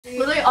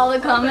Literally all the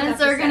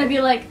comments are gonna be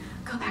like,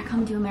 go back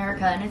home to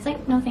America, and it's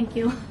like, no thank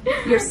you.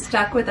 You're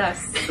stuck with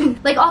us.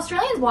 Like,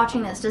 Australians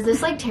watching this, does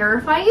this like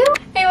terrify you?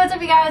 Hey, what's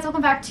up you guys?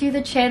 Welcome back to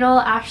the channel.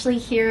 Ashley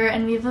here,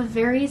 and we have a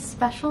very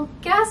special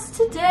guest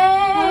today.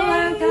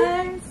 Hello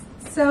guys.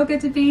 So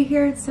good to be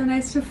here. It's so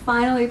nice to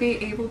finally be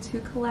able to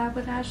collab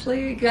with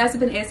Ashley. You guys have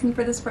been asking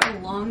for this for a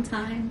long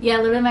time. Yeah,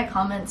 literally my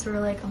comments were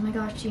like, oh my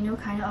gosh, do you know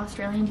kind of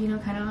Australian? Do you know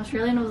kind of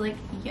Australian? I was like,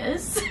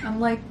 yes. I'm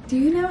like, do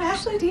you know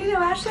Ashley? Do you know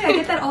Ashley? I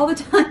get that all the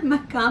time in my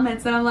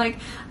comments, and I'm like,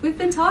 we've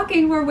been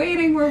talking, we're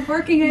waiting, we're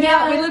working it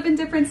out. We live in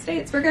different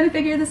states. We're gonna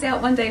figure this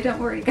out one day, don't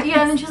worry guys.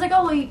 Yeah, and then she was like,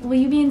 oh, will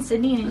you be in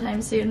Sydney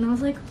anytime soon? And I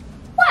was like,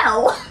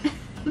 well,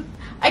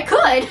 I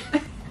could.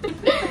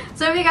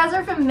 So if you guys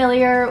are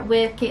familiar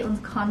with Caitlin's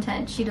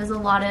content, she does a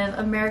lot of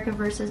America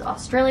versus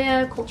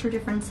Australia, culture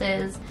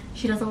differences.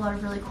 She does a lot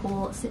of really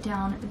cool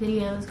sit-down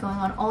videos going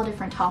on all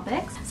different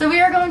topics. So we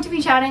are going to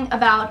be chatting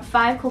about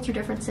 5 culture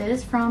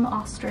differences from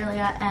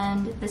Australia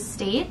and the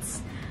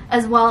States,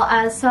 as well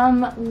as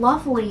some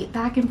lovely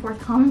back and forth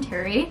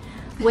commentary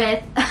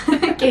with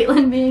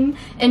Caitlin being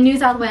in New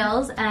South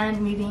Wales and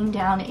me being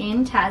down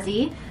in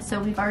Tassie. So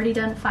we've already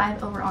done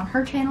 5 over on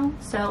her channel,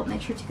 so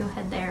make sure to go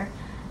ahead there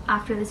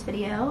after this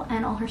video,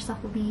 and all her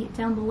stuff will be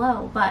down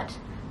below, but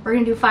we're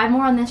gonna do 5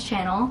 more on this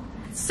channel.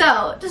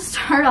 So to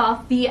start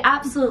off, the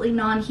absolutely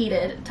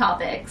non-heated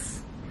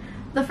topics,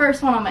 the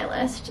first one on my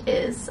list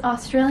is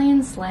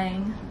Australian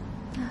slang,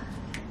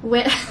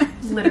 which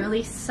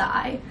literally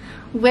sigh,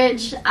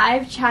 which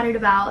I've chatted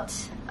about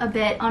a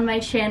bit on my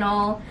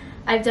channel.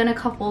 I've done a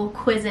couple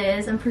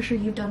quizzes. I'm pretty sure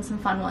you've done some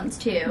fun ones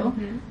too,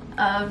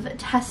 of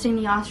testing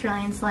the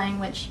Australian slang,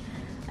 which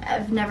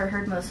I've never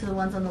heard most of the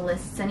ones on the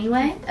lists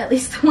anyway, at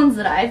least the ones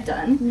that I've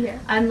done. Yeah.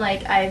 I'm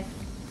like, I've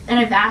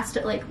asked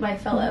like my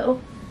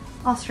fellow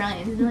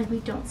Australians, and they're like,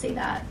 we don't say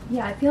that.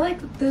 Yeah, I feel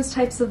like those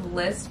types of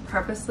lists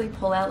purposely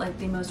pull out like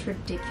the most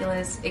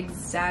ridiculous,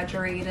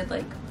 exaggerated,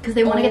 like, because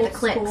they want to get the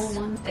clicks.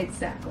 Ones.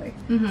 Exactly.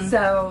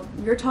 So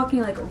you're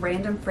talking like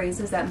random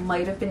phrases that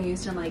might have been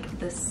used in like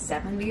the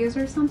 70s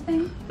or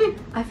something.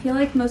 I feel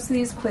like most of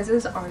these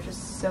quizzes are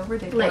just so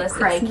ridiculous.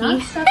 Like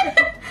crikey.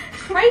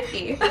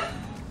 Crikey.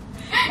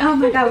 Oh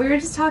my god, we were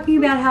just talking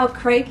about how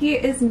crikey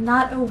is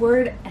not a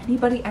word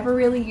anybody ever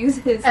really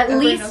uses. At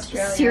least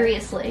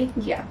seriously.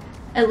 Yeah.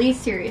 At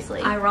least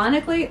seriously.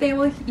 Ironically,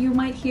 you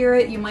might hear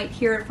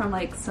it from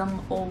like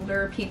some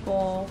older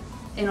people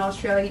in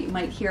Australia. You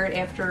might hear it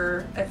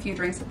after a few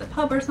drinks at the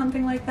pub or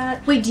something like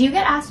that. Wait, do you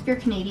get asked if you're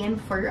Canadian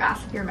before you're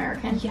asked if you're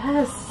American?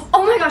 Yes.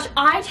 Oh my gosh,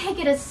 I take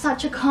it as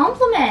such a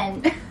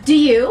compliment. Do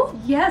you?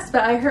 Yes,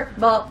 but I heard,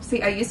 well,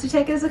 see, I used to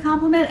take it as a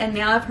compliment, and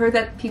now I've heard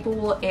that people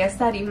will ask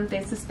that even if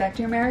they suspect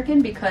you're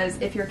American, because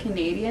if you're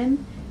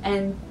Canadian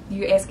and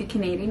you ask a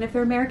Canadian if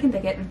they're American,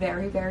 they get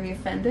very, very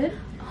offended.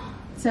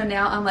 So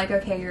now I'm like,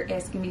 okay, you're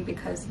asking me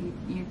because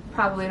you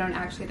probably don't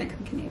actually think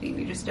I'm Canadian.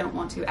 You just don't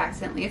want to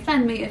accidentally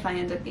offend me if I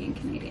end up being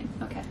Canadian.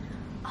 Okay.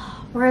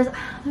 Whereas,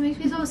 that makes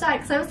me so sad,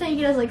 because I was taking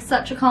it as like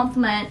such a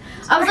compliment.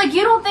 I was like,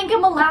 you don't think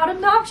I'm a loud,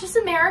 obnoxious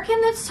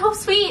American? That's so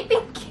sweet.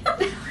 Thank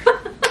you.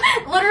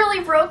 Literally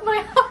broke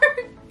my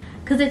heart.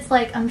 Because it's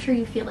like, I'm sure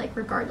you feel like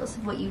regardless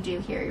of what you do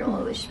here, you'll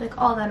always just be like,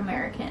 oh, that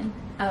American.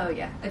 Oh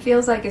yeah. It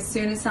feels like as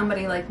soon as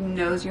somebody like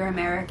knows you're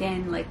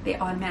American, like they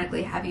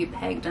automatically have you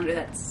pegged under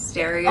that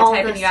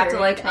stereotype, and you have to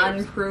like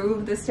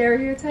unprove the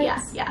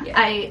stereotypes. Yeah.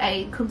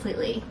 I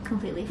completely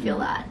feel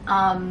that.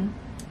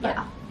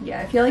 Yeah. Yeah,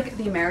 I feel like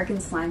the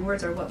American slang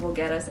words are what will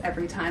get us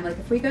every time. Like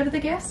if we go to the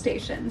gas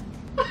station,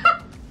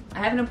 I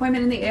have an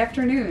appointment in the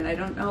afternoon. I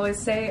don't always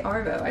say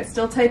Arvo. I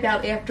still type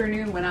out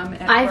afternoon when I'm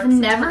at work. I've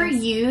never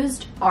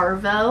used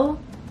Arvo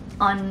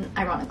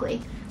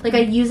unironically. Like I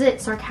use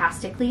it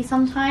sarcastically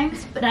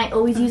sometimes, but I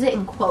always use it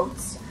in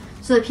quotes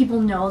so that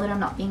people know that I'm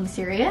not being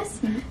serious,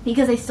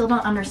 because I still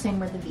don't understand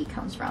where the V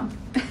comes from.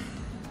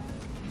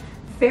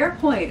 Fair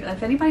point.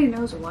 If anybody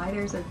knows why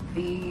there's a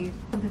V.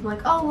 Some people are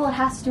like, oh, well, it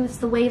has to do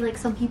with the way like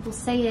some people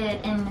say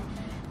it and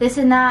this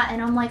and that,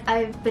 and I'm like,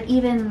 but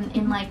even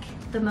in like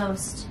the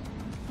most,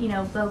 you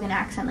know, bogan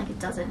accent, like it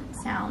doesn't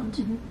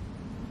sound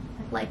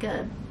like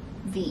a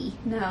V.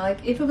 No,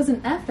 like if it was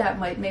an F, that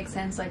might make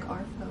sense, like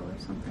Arfo or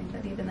something,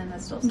 but even then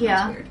that still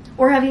sounds weird.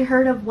 Or have you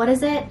heard of, what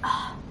is it?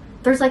 Oh,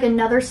 there's like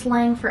another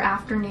slang for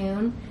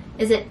afternoon.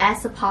 Is it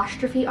S'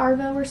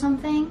 Arvo or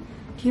something?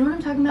 Do you know what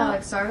I'm talking about? Oh,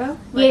 like Sarvo?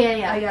 Like,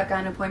 yeah. Oh yeah,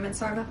 got an appointment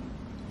Sarvo?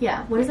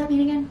 Yeah, what does that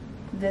mean again?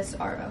 This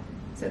Arvo.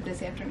 So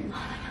this afternoon.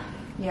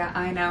 Yeah,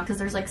 I know. Because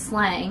there's like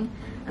slang,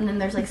 and then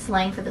there's like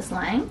slang for the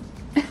slang.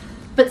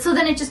 But so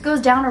then it just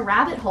goes down a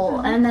rabbit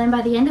hole, and then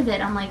by the end of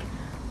it, I'm like,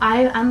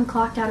 I'm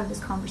clocked out of this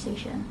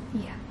conversation.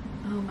 Yeah.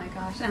 Oh my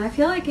gosh. And I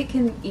feel like it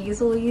can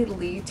easily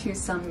lead to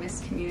some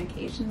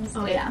miscommunications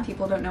if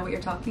people don't know what you're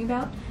talking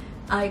about.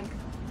 Like,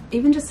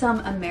 even just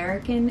some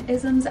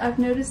Americanisms I've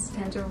noticed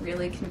tend to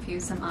really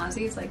confuse some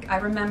Aussies. Like, I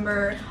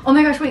remember... Oh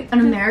my gosh, wait, an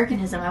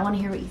Americanism. I want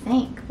to hear what you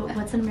think. But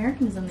what's an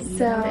Americanism that you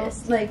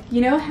noticed? Like, you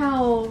know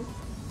how,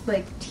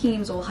 like,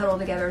 teams will huddle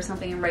together or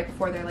something, and right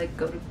before they're, like,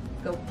 go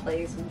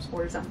play some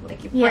sport or something,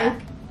 like, you break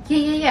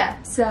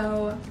Yeah.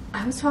 So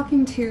I was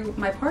talking to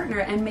my partner,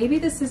 and maybe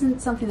this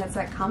isn't something that's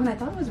that common. I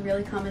thought it was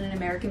really common in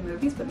American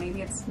movies, but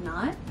maybe it's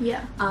not.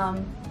 Yeah.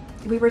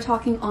 We were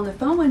talking on the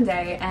phone one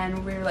day,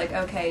 and we were like,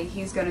 okay,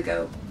 he's gonna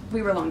go.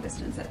 We were long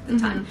distance at the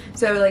time,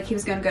 so like he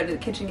was gonna go to the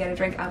kitchen, get a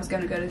drink. I was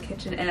gonna go to the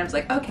kitchen, and I was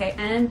like, okay,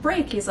 and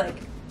break. He's like,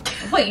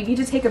 what, you need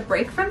to take a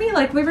break from me?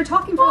 Like, we were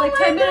talking for like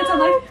 10 minutes. I'm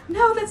like,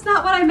 no, that's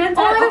not what I meant.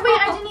 Oh my god, wait,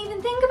 I didn't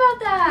even think about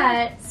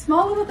that.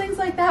 Small little things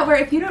like that, where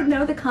if you don't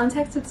know the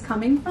context it's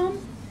coming from,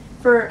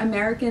 for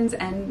Americans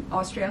and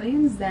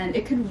Australians, then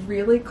it could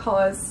really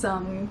cause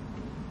some...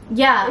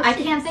 Yeah, issues. I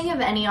can't think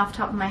of any off the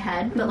top of my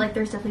head, but like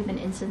there's definitely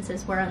been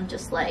instances where I'm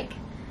just like,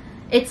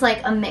 it's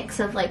like a mix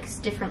of like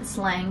different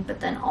slang, but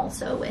then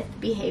also with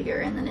behavior,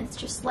 and then it's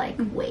just like,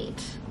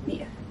 wait.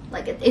 Yeah.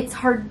 Like, it's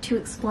hard to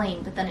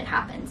explain, but then it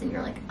happens, and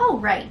you're like, oh,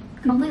 right.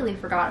 Completely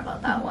forgot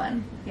about that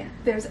one. Yeah.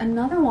 There's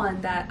another one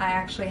that I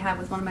actually have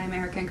with one of my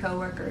American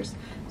coworkers.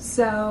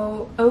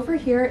 So, over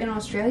here in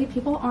Australia,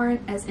 people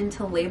aren't as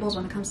into labels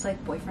when it comes to,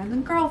 like, boyfriends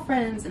and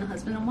girlfriends and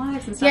husband and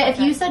wives and stuff like that.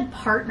 Yeah, if you said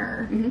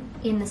partner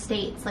in the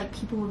States, like,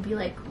 people would be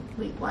like,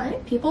 wait,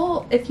 what?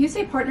 People, if you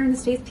say partner in the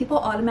States, people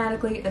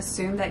automatically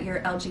assume that you're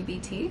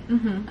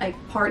LGBT. Like,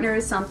 partner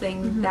is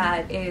something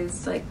that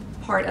is, like,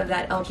 part of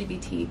that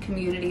LGBT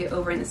community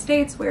over in the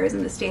States, whereas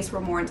in the States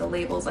we're more into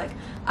labels. Like,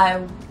 I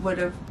would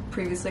have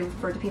previously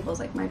referred to people as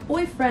like my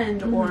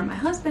boyfriend or my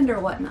husband or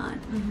whatnot,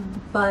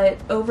 but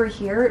over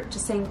here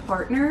just saying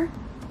partner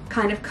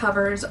kind of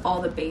covers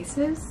all the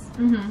bases.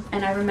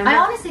 And I remember, I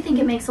honestly think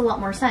it makes a lot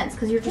more sense,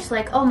 because you're just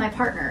like, oh, my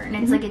partner, and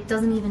it's like, it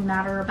doesn't even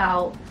matter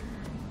about,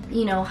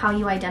 you know, how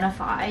you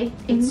identify,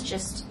 it's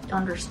just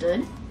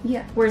understood.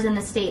 Yeah. Whereas in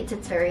the States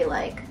it's very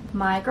like,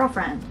 my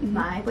girlfriend,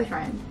 my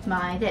boyfriend,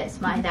 my this,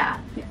 my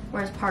that. Yeah.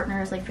 Whereas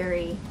partner is like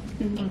very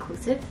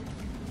inclusive.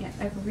 Yeah,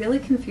 I've really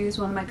confused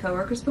one of my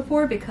coworkers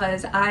before,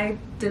 because I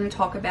didn't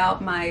talk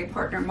about my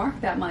partner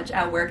Mark that much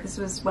at work. This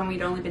was when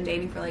we'd only been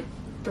dating for like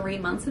 3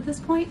 months at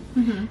this point.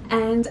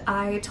 And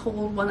I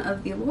told one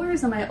of the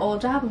lawyers on my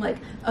old job, I'm like,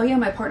 oh yeah,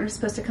 my partner's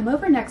supposed to come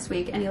over next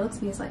week. And he looks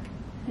at me, he's like,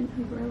 I didn't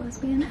know you were a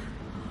lesbian.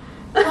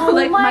 Oh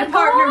like my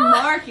partner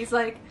Mark, he's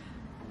like,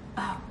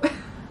 oh.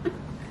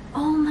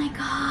 Oh my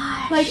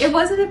gosh. Like, it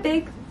wasn't a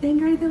big thing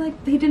or anything,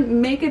 like, they didn't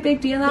make a big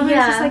deal out of it.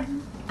 It's just like,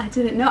 I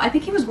didn't know. I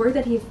think he was worried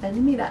that he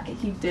offended me, that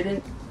he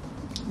didn't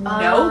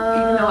know,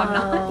 even though I'm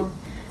not.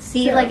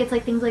 See, so, like, it's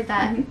like things like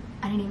that.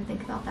 I didn't even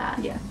think about that.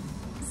 Yeah.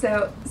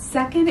 So,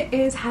 second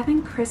is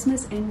having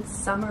Christmas in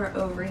summer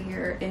over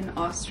here in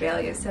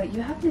Australia. So,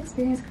 you haven't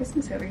experienced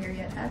Christmas over here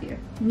yet, have you?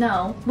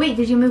 No. Wait,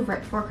 did you move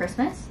right before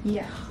Christmas?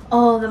 Yeah.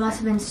 Oh, that must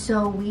have been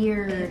so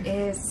weird. It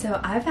is.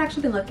 So, I've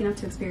actually been lucky enough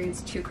to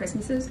experience 2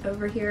 Christmases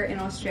over here in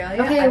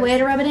Australia. Okay, way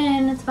to rub it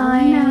in. It's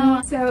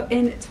fine. So,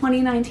 in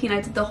 2019, I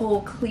did the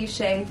whole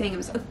cliche thing. It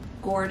was a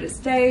gorgeous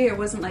day. It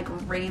wasn't like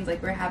rains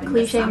like we're having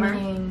this summer.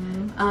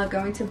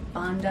 Going to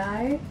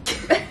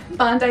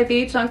Bondi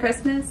Beach on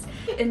Christmas.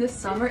 In the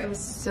summer, it was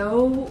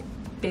so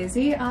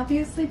busy,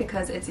 obviously,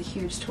 because it's a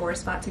huge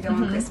tourist spot to go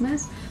on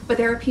Christmas. But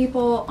there are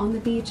people on the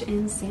beach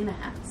in Santa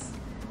hats.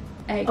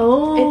 Like,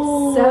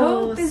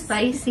 oh, it's so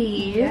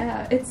spicy.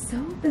 Yeah, it's so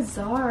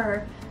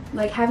bizarre.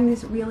 Like, having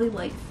these really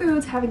light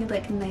foods, having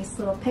like a nice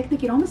little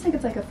picnic. You'd almost think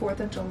it's like a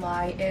 4th of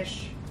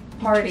July-ish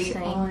party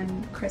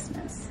on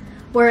Christmas.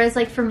 Whereas,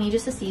 like, for me,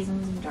 just the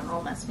seasons in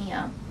general mess me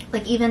up.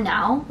 Like, even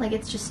now, like,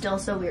 it's just still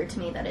so weird to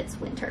me that it's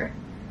winter.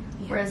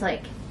 Yeah. Whereas,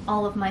 like,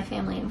 all of my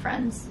family and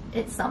friends,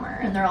 it's summer,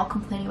 and they're all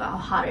complaining about how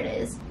hot it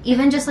is.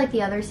 Even just, like,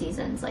 the other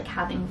seasons, like,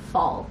 having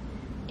fall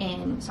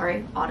in,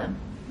 autumn.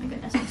 My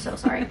goodness, I'm so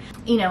sorry.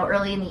 You know,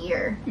 early in the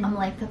year. I'm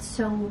like, that's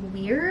so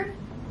weird.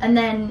 And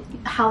then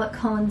how it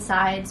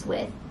coincides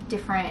with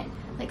different,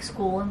 like,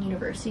 school and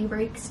university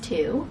breaks,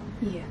 too.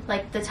 Yeah.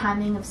 Like, the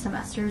timing of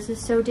semesters is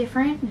so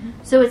different.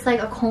 So it's,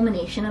 like, a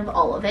culmination of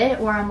all of it,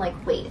 where I'm like,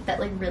 wait,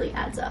 that, like, really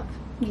adds up.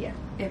 Yeah,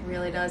 it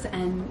really does.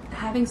 And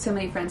having so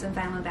many friends and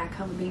family back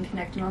home, being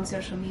connected on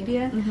social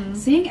media,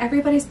 seeing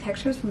everybody's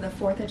pictures from the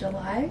 4th of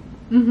July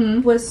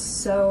was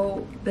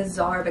so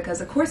bizarre,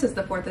 because of course it's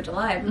the 4th of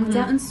July. Everyone's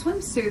out in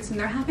swimsuits and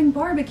they're having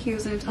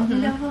barbecues and talking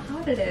about how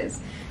hot it is.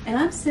 And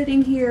I'm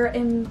sitting here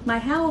in my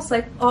house,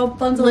 like, all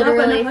bundled up in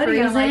a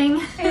hoodie. I'm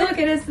like, hey, look,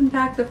 it is in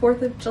fact the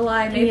 4th of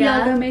July. Maybe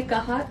I'll go make a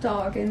hot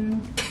dog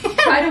and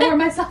try to warm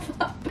myself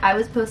up. I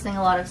was posting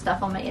a lot of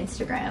stuff on my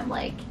Instagram,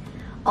 like,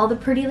 all the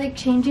pretty, like,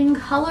 changing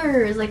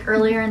colors, like,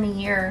 earlier in the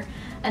year.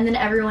 And then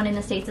everyone in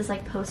the States is,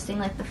 like, posting,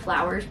 like, the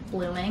flowers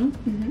blooming.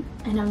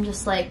 And I'm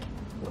just, like,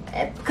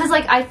 because,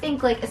 like, I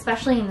think, like,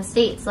 especially in the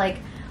States, like,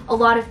 a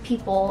lot of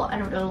people, I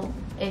don't know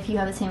if you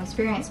have the same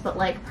experience, but,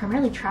 like,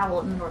 primarily travel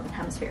in the Northern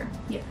Hemisphere.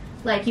 Yeah.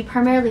 Like, you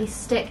primarily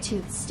stick to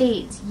the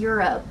States,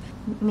 Europe,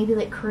 maybe,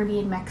 like,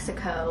 Caribbean,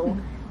 Mexico,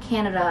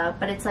 Canada,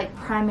 but it's, like,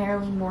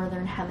 primarily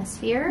Northern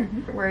Hemisphere.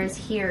 Whereas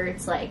here,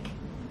 it's, like,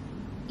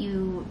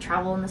 you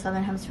travel in the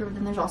Southern Hemisphere, but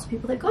then there's also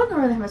people that go to the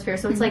Northern Hemisphere,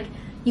 so it's like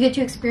you get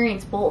to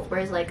experience both,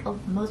 whereas like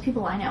most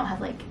people I know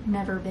have like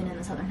never been in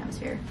the Southern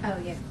Hemisphere. Oh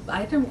yeah,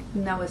 I don't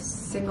know a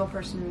single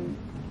person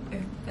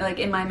like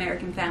in my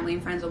American family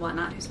and friends and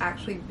whatnot who's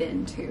actually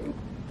been to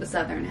the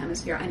Southern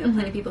Hemisphere. I know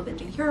plenty of people have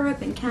been to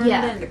Europe and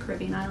Canada and the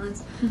Caribbean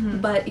islands,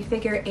 but you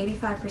figure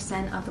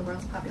 85% of the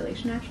world's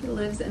population actually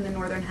lives in the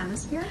Northern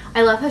Hemisphere.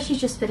 I love how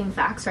she's just spitting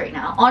facts right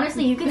now.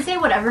 Honestly, you can say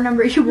whatever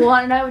number you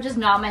want and I would just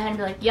nod my head and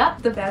be like,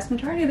 yep. The vast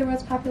majority of the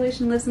world's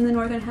population lives in the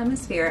Northern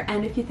Hemisphere,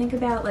 and if you think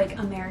about like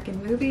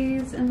American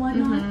movies and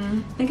whatnot,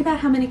 think about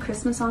how many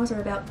Christmas songs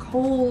are about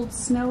cold,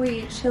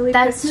 snowy, chilly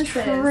Christmases.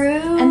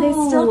 True. And they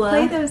still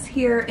play those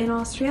here in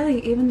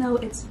Australia even though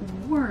it's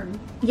warm.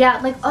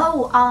 Yeah, like,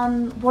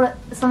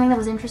 something that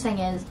was interesting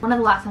is, one of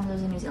the last times I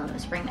was in New Zealand, it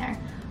was spring there,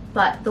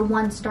 but the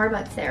one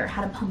Starbucks there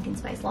had a pumpkin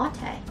spice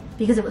latte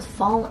because it was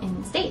fall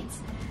in the States.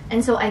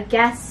 And so I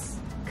guess,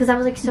 because I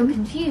was like so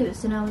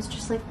confused, and I was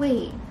just like,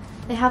 wait,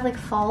 they have like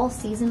fall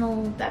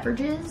seasonal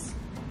beverages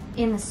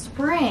in the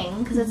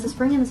spring, because it's the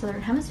spring in the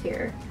Southern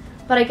Hemisphere.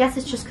 But I guess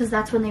it's just because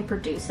that's when they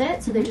produce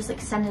it, so they just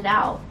like send it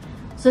out.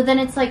 So then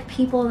it's like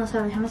people in the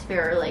Southern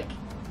Hemisphere are like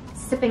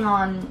sipping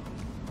on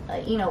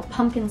you know,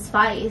 pumpkin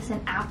spice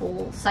and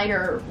apple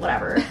cider or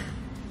whatever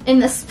in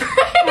the spring.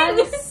 That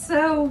is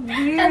so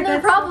weird. And they're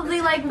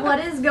probably like, what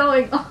is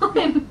going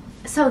on?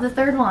 So the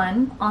third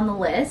one on the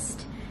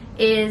list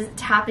is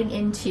tapping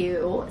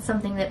into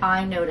something that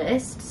I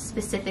noticed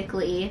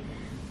specifically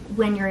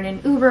when you're in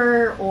an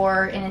Uber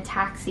or in a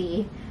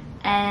taxi,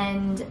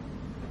 and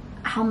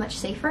how much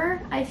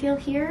safer I feel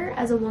here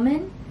as a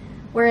woman.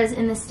 Whereas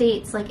in the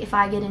States, like if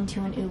I get into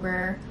an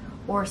Uber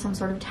or some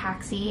sort of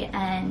taxi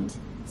and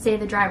say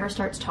the driver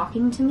starts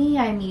talking to me,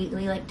 I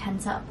immediately like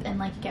tense up and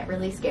like get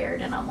really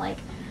scared, and I'm like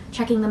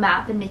checking the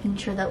map and making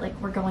sure that like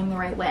we're going the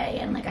right way,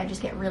 and like I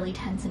just get really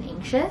tense and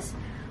anxious.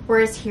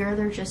 Whereas here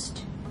they're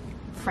just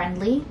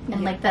friendly,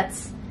 and like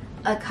that's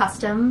a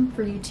custom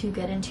for you to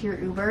get into your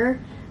Uber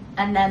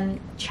and then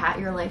chat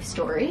your life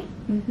story.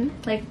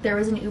 Like there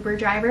was an Uber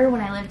driver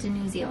when I lived in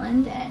New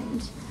Zealand,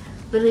 and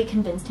literally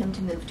convinced him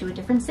to move to a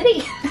different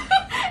city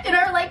in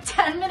our like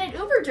 10-minute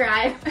Uber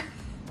drive.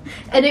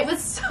 And it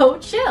was so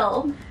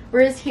chill.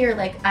 Whereas here,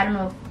 like, I don't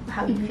know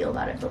how you feel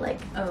about it, but like...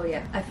 Oh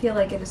yeah, I feel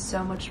like it is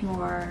so much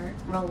more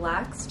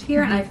relaxed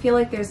here, and I feel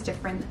like there's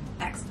different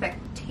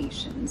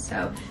expectations.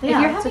 So yeah,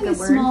 if you're having a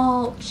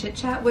small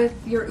chit-chat with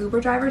your Uber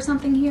driver or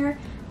something here,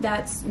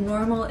 that's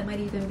normal. It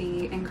might even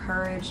be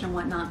encouraged and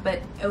whatnot.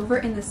 But over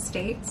in the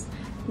States,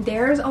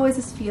 there's always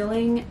this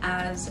feeling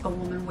as a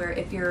woman where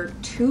if you're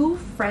too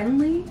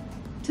friendly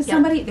to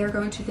somebody, they're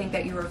going to think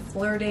that you are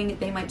flirting.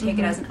 They might take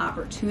it as an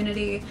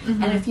opportunity.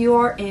 And if you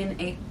are in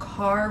a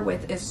car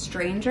with a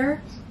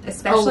stranger,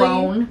 especially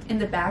alone in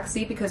the back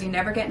seat, because you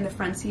never get in the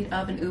front seat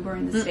of an Uber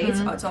in the States,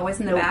 it's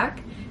always in the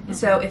back.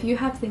 So if you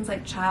have things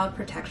like child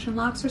protection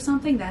locks or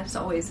something, that's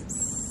always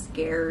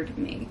scared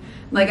me.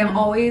 Like I'm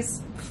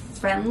always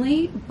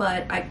friendly,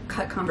 but I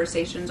cut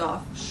conversations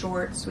off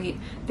short, sweet.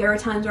 There are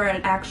times where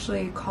I'd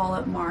actually call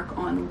up Mark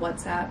on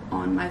WhatsApp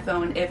on my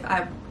phone if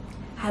I've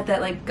had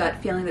that like gut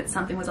feeling that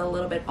something was a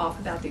little bit off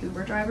about the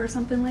Uber driver or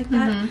something like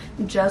that,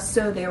 just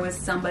so there was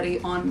somebody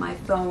on my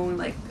phone,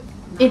 like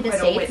not in the quite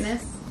States? a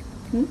witness.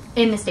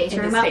 In the States,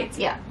 in the States,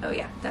 yeah. Oh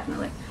yeah,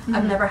 definitely.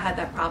 I've never had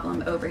that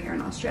problem over here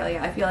in Australia.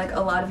 I feel like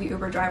a lot of the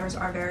Uber drivers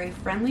are very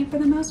friendly for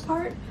the most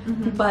part,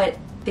 but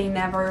they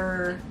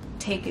never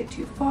take it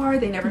too far.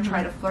 They never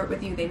try to flirt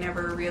with you. They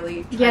never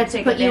really try to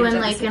take put you in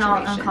advantage like of the an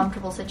situation.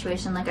 uncomfortable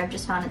situation. Like I've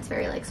just found it's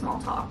very like small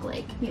talk,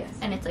 like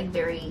and it's like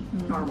very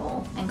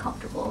normal and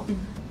comfortable.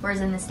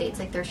 Whereas in the States,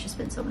 like there's just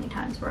been so many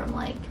times where I'm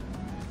like,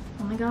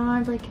 oh my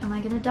god, like am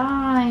I gonna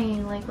die?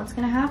 Like what's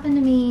gonna happen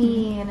to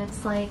me? And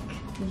it's like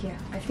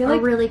I feel a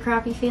like really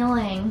crappy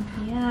feeling.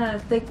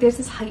 Yeah, like there's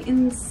this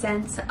heightened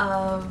sense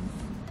of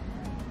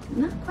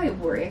not quite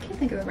worry. I can't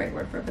think of the right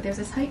word for it, but there's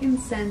this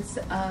heightened sense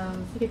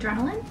of Like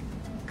adrenaline.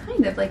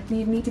 Kind of like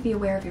you need to be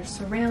aware of your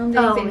surroundings.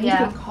 You need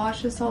to be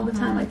cautious all the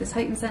time, like this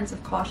heightened sense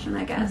of caution,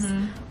 I guess,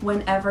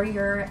 whenever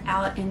you're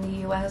out in the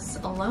U.S.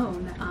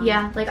 alone.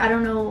 Yeah, like I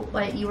don't know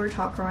what you were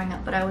taught growing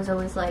up, but I was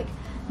always like,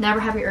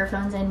 never have your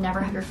earphones in, never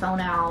have your phone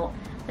out,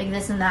 like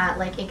this and that.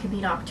 Like it could be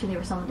an opportunity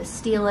for someone to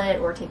steal it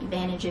or take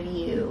advantage of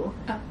you.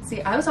 Oh,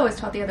 see, I was always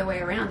taught the other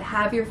way around.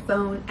 Have your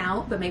phone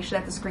out, but make sure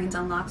that the screen's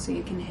unlocked so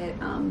you can hit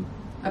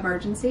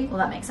emergency. Well,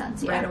 that makes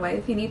sense. Right away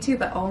if you need to,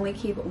 but only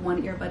keep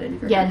one earbud in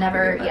if you're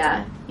never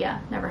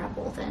never have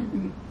both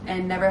in.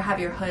 And never have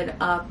your hood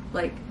up.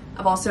 Like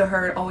I've also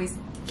heard always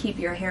keep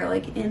your hair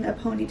like in a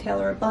ponytail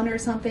or a bun or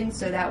something,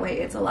 so that way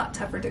it's a lot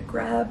tougher to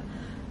grab.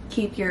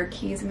 Keep your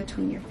keys in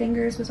between your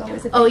fingers was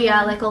always a big one.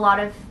 Like a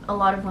lot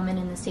of women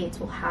in the States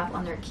will have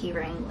on their key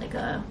ring like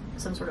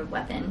some sort of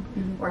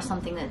weapon or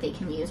something that they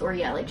can use, or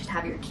like just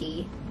have your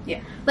key.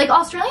 Like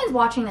Australians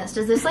watching this,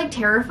 does this like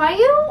terrify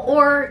you,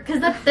 or because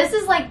this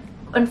is like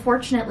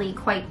unfortunately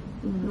quite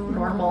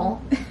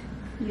normal.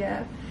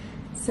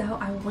 So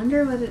I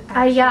wonder what it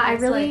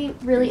actually I'm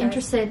really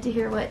interested to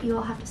hear what you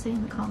all have to say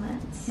in the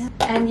comments.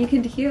 And you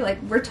can hear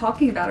like we're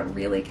talking about it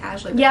really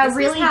casually. But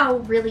this is how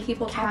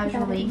people casually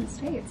talk about it in the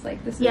States.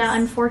 Like this is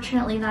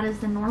unfortunately that is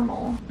the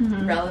normal.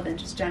 Relevant,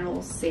 just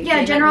general safety.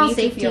 Yeah, general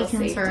safety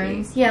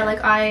concerns. Like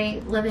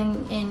I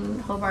living in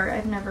Hobart,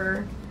 I've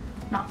never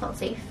not felt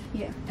safe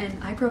Yeah,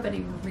 and I grew up in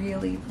a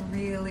really,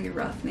 really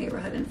rough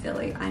neighborhood in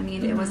Philly. I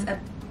mean, it was a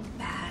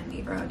bad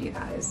neighborhood, you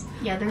guys.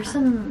 Yeah, there's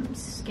some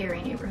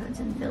scary neighborhoods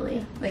in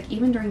Philly. Like,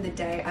 even during the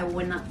day, I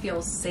would not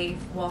feel safe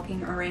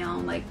walking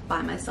around, like,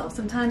 by myself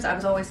sometimes. I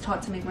was always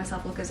taught to make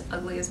myself look as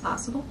ugly as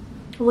possible.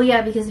 Well,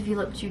 yeah, because if you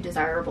look too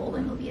desirable,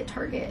 then you'll be a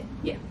target.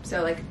 Yeah,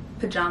 so, like,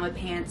 pajama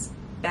pants,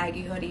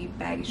 baggy hoodie,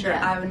 baggy shirt.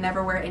 Yeah. I would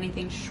never wear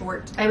anything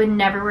short. I would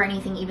never wear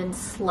anything even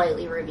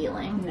slightly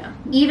revealing. No.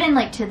 Even,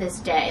 like, to this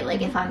day,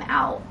 like, if I'm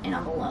out and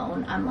I'm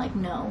alone, I'm like,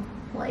 no.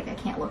 Like, I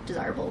can't look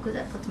desirable because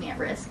that puts me at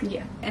risk.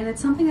 Yeah, and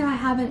it's something that I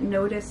haven't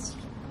noticed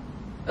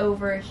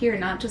over here,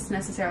 not just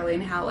necessarily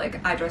in how,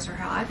 like, I dress or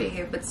how I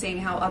behave, but seeing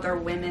how other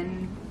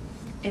women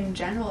in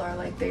general are,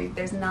 like,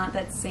 there's not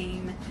that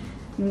same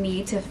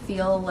need to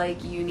feel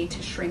like you need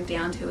to shrink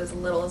down to as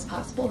little as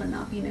possible to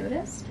not be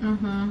noticed.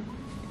 Mm-hmm.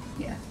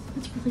 Yeah.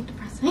 It's really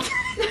depressing.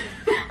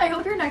 I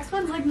hope your next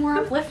one's, like, more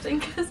uplifting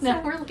because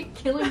now we're, like,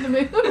 killing the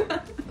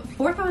mood.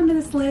 Fourth on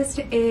this list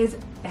is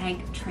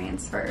bank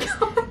transfers.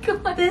 Oh my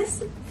god.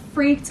 This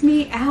freaked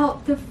me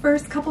out the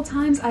first couple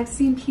times I've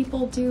seen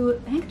people do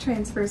bank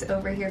transfers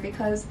over here,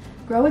 because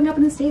growing up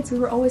in the States, we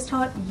were always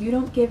taught you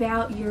don't give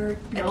out your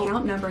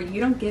account number,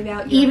 you don't give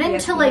out your even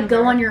BSB to, like, number.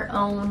 go on your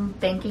own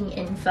banking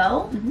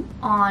info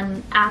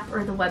on app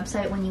or the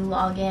website when you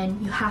log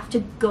in, you have to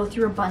go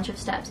through a bunch of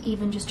steps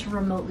even just to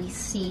remotely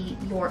see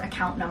your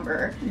account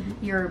number,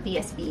 your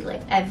BSB,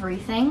 like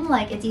everything.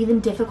 Like, it's even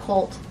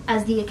difficult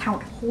as the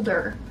account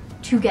holder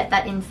to get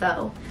that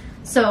info.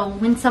 So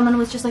when someone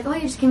was just like, oh,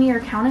 you just give me your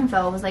account info,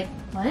 I was like,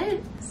 what?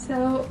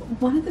 So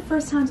one of the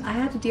first times I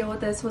had to deal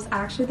with this was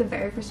actually the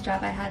very first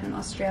job I had in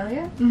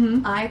Australia.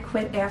 I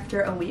quit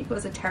after a week. It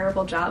was a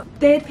terrible job.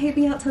 They had paid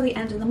me out till the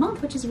end of the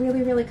month, which is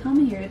really, really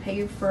common here, to pay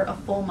you for a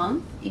full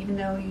month, even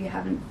though you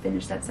haven't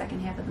finished that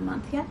second half of the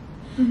month yet.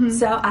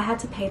 So I had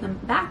to pay them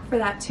back for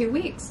that 2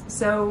 weeks.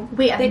 So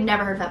wait, I've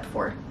never heard of that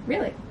before.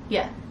 Really?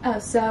 Yeah. Oh,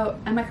 so,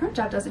 and my current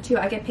job does it too.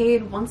 I get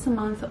paid once a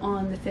month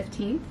on the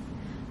 15th.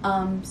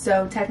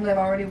 So technically I've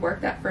already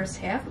worked that first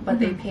half, but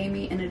they pay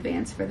me in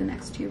advance for the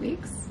next 2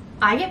 weeks.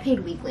 I get paid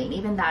weekly, and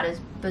even that is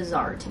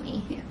bizarre to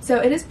me. Yeah.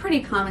 So it is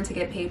pretty common to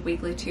get paid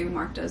weekly too.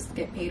 Mark does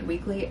get paid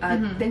weekly. I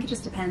think it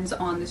just depends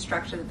on the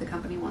structure that the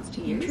company wants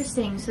to use.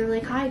 Interesting. So they're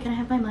like, hi, can I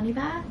have my money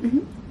back?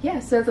 Yeah,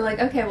 so they're like,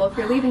 okay, well, if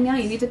you're leaving now,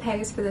 you need to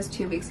pay us for those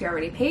 2 weeks we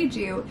already paid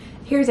you.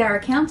 Here's our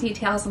account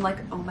details. I'm like,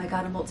 oh my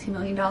god, a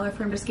multi-million-dollar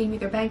firm just gave me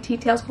their bank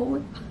details.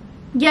 Holy.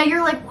 Yeah,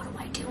 you're like, what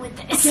do I do with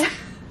this? Yeah.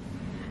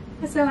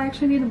 So I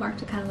actually needed Mark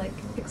to kind of, like,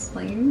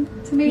 explain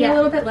to me a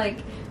little bit, like,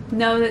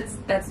 no,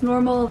 that's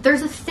normal.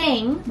 There's a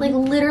thing, like,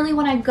 literally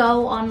when I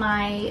go on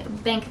my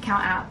bank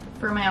account app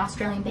for my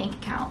Australian bank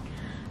account,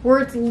 where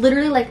it's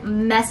literally like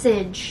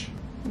message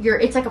your,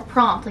 it's like a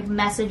prompt, like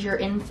message your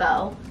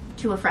info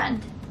to a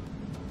friend.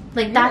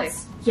 Like, really?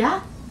 that's,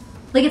 yeah.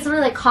 Like, it's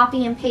literally like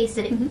copy and paste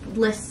it, it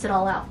lists it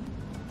all out.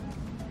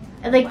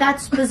 And, like,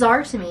 that's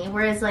bizarre to me,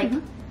 whereas, like,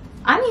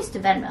 I'm used to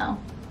Venmo.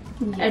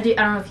 Yeah. I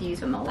don't know if you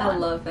use Venmo a lot. I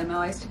love Venmo.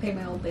 I used to pay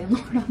my old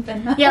landlord on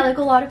Venmo. Yeah, like,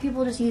 a lot of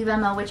people just use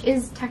Venmo, which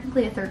is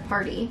technically a third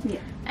party. Yeah.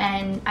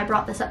 And I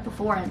brought this up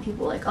before, and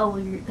people were like, oh,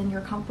 well, then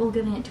you're comfortable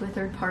giving it to a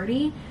third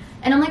party?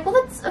 And I'm like,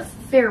 well, that's a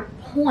fair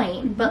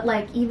point, but,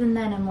 like, even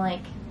then, I'm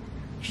like,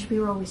 just we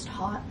were always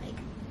taught, like,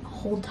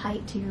 hold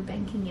tight to your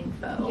banking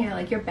info. Yeah,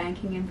 like, your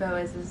banking info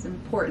is as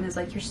important as,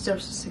 like, your social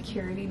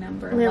security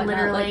number. Yeah, whatnot.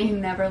 literally. Like, you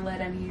never let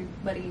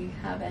anybody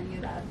have any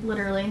of that.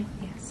 Literally.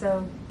 Yeah,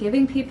 so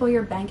giving people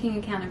your banking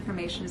account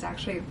information is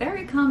actually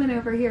very common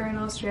over here in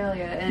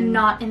Australia. And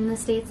Not in the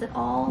States at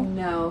all.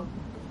 No.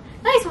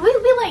 Nice,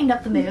 we lightened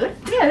up the mood.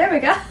 Yeah, there we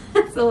go.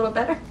 It's a little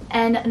better.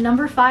 And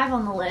number 5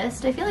 on the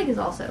list, I feel like is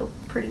also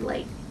pretty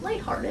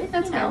lighthearted.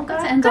 That's you know, fair.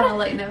 Gotta end on a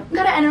light note.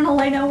 Gotta end on a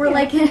light note. We're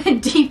like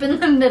deep in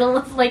the middle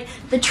of like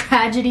the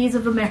tragedies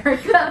of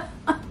America.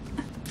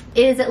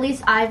 Is, at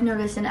least I've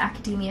noticed in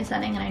academia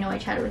setting, and I know I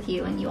chatted with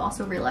you and you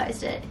also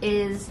realized it,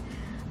 is,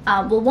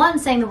 well, one,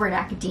 saying the word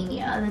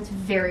academia, that's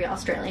very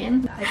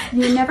Australian.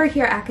 You never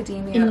hear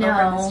academia No,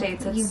 over in the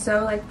States. It's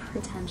so, like,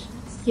 pretentious.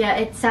 Yeah,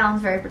 it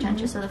sounds very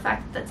pretentious, so the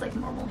fact that that's, like,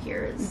 normal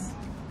here is,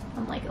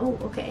 I'm like, oh,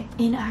 okay.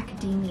 In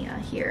academia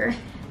here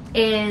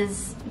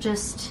is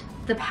just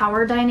the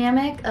power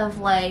dynamic of,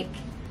 like,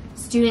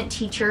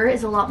 student-teacher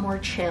is a lot more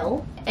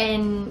chill.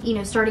 And, you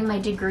know, starting my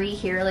degree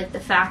here, like, the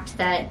fact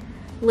that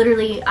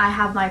literally I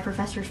have my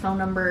professor's phone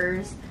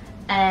numbers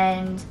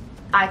and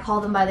I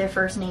call them by their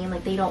first name,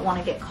 like, they don't want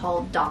to get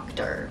called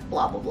doctor,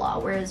 blah, blah, blah,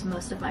 whereas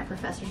most of my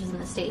professors in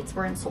the States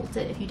were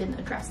insulted if you didn't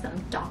address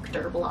them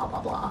doctor, blah,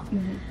 blah, blah.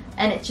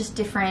 And it's just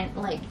different,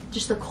 like,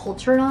 just the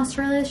culture in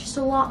Australia is just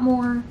a lot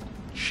more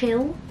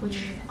chill,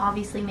 which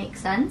obviously makes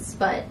sense,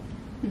 but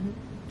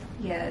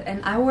Yeah,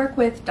 and I work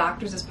with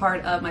doctors as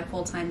part of my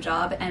full-time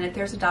job, and if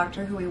there's a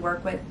doctor who we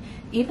work with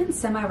even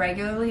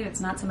semi-regularly, it's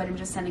not somebody I'm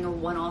just sending a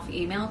one-off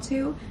email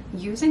to,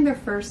 using their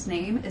first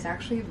name is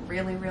actually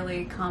really,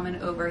 really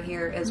common over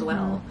here as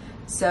well.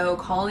 So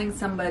calling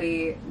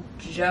somebody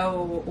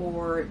Joe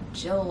or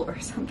Jill or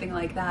something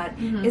like that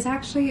is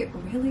actually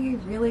really,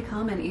 really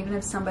common, even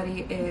if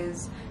somebody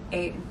is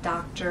a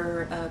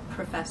doctor, a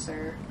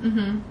professor.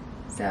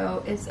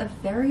 So it's a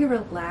very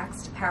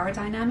relaxed power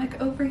dynamic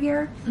over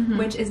here,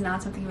 which is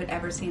not something you would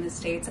ever see in the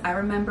States. I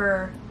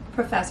remember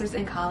professors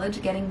in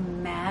college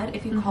getting mad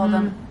if you call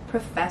them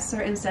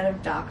professor instead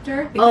of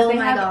doctor, because they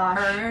have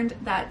earned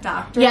that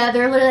doctor. Yeah,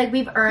 they're literally like,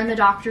 we've earned the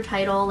doctor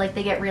title. Like,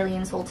 they get really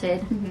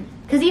insulted.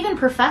 Because even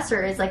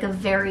professor is like a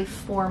very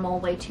formal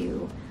way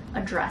to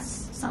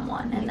address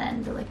someone, and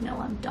then they're like, no,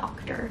 I'm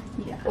doctor.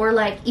 Yeah. Or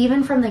like,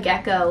 even from the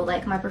get-go,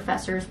 like, my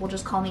professors will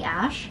just call me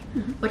Ash,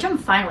 which I'm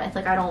fine with.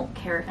 Like, I don't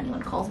care if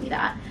anyone calls me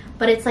that.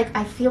 But it's like,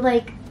 I feel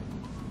like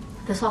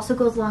this also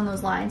goes along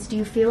those lines. Do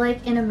you feel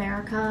like in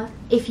America,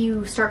 if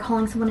you start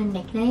calling someone a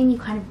nickname, you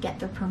kind of get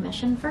their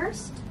permission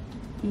first?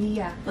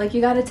 Yeah, like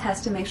you gotta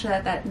test to make sure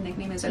that that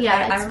nickname is okay.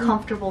 Yeah, it's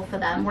comfortable for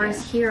them.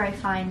 Whereas here, I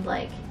find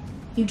like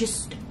you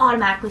just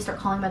automatically start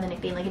calling by the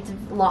nickname. Like, it's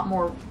a lot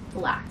more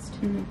relaxed.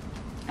 Oh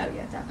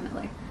yeah,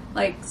 definitely.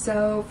 Like,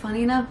 so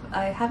funny enough,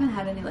 I haven't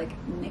had any like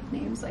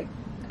nicknames like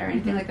or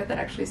anything like that that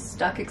actually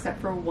stuck, except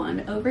for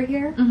one over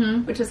here,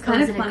 which is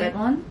kind of funny. A good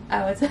one?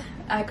 Oh, it's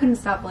I couldn't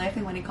stop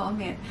laughing when he called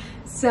me it.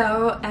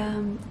 So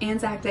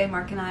Anzac Day,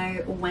 Mark and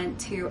I went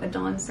to a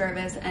dawn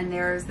service, and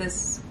there's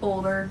this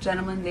older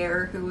gentleman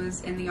there who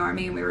was in the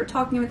Army, and we were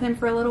talking with him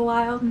for a little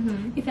while.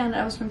 He found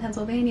out I was from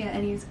Pennsylvania,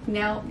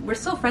 and we're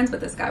still friends with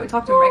this guy. We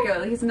talk to him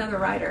regularly. He's another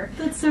writer.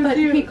 That's so but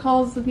cute. He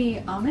calls me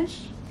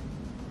Amish.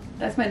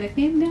 That's my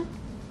nickname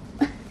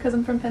now, because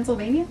I'm from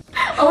Pennsylvania.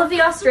 All of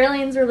the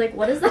Australians are like,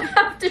 what does that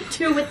have to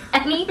do with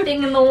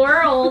anything in the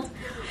world?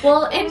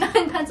 Well, in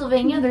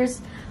Pennsylvania,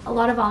 there's a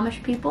lot of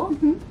Amish people.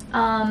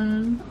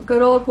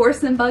 Good old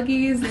horse and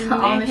buggies and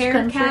Amish hair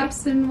country.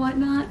 caps and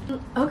whatnot.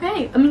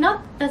 Okay. I mean,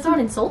 that's not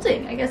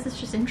insulting. I guess it's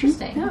just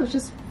interesting. No, it's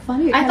just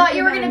funny. I thought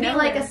you were going to be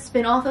like a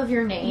spin-off of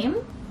your name.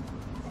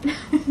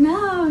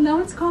 No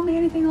one's called me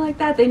anything like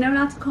that. They know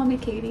not to call me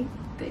Katie.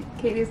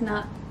 Katie's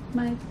not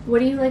my... What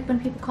do you like when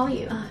people call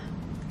you?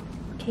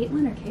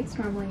 Caitlin or Kate's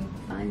normally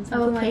fine.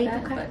 Something Kate,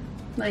 like that. okay. But,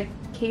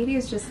 like, Katie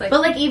is just like...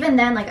 But, like, even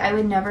then, like, I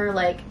would never,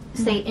 like,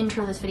 say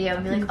intro this video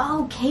and be like,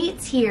 oh,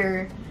 Kate's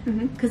here.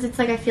 Because it's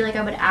like, I feel like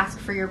I would ask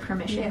for your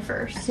permission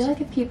first. I feel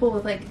like if people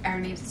with like our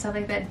names and stuff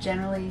like that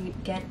generally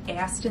get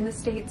asked in the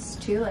States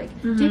too, like,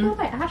 do you go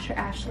by Ash or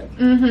Ashley?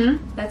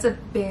 That's a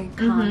big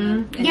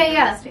comment in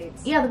the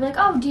States. Yeah, they'll be like,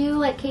 oh, do you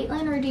like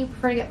Caitlin, or do you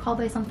prefer to get called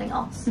by something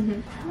else?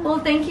 Well,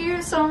 thank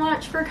you so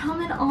much for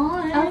coming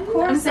on. Of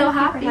course. I'm so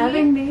happy for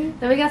having me.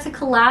 that we got to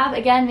collab.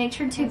 Again, make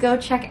sure to go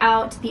check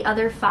out the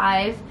other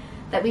 5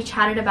 that we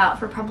chatted about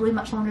for probably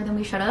much longer than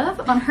we should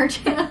have on her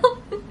channel.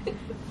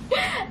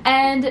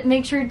 And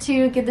make sure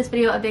to give this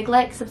video a big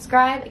like,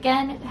 subscribe.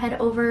 Again, head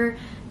over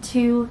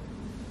to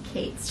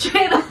Kate's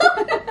channel.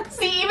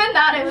 See, even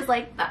that, I was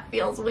like, that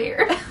feels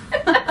weird.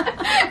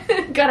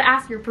 Gotta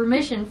ask your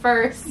permission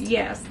first.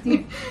 Yes,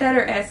 you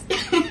better ask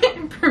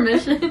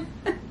permission.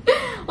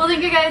 Well,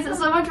 thank you guys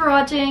so much for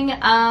watching.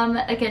 I'll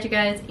catch you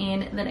guys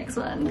in the next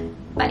one.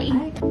 Bye.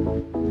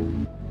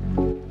 Bye.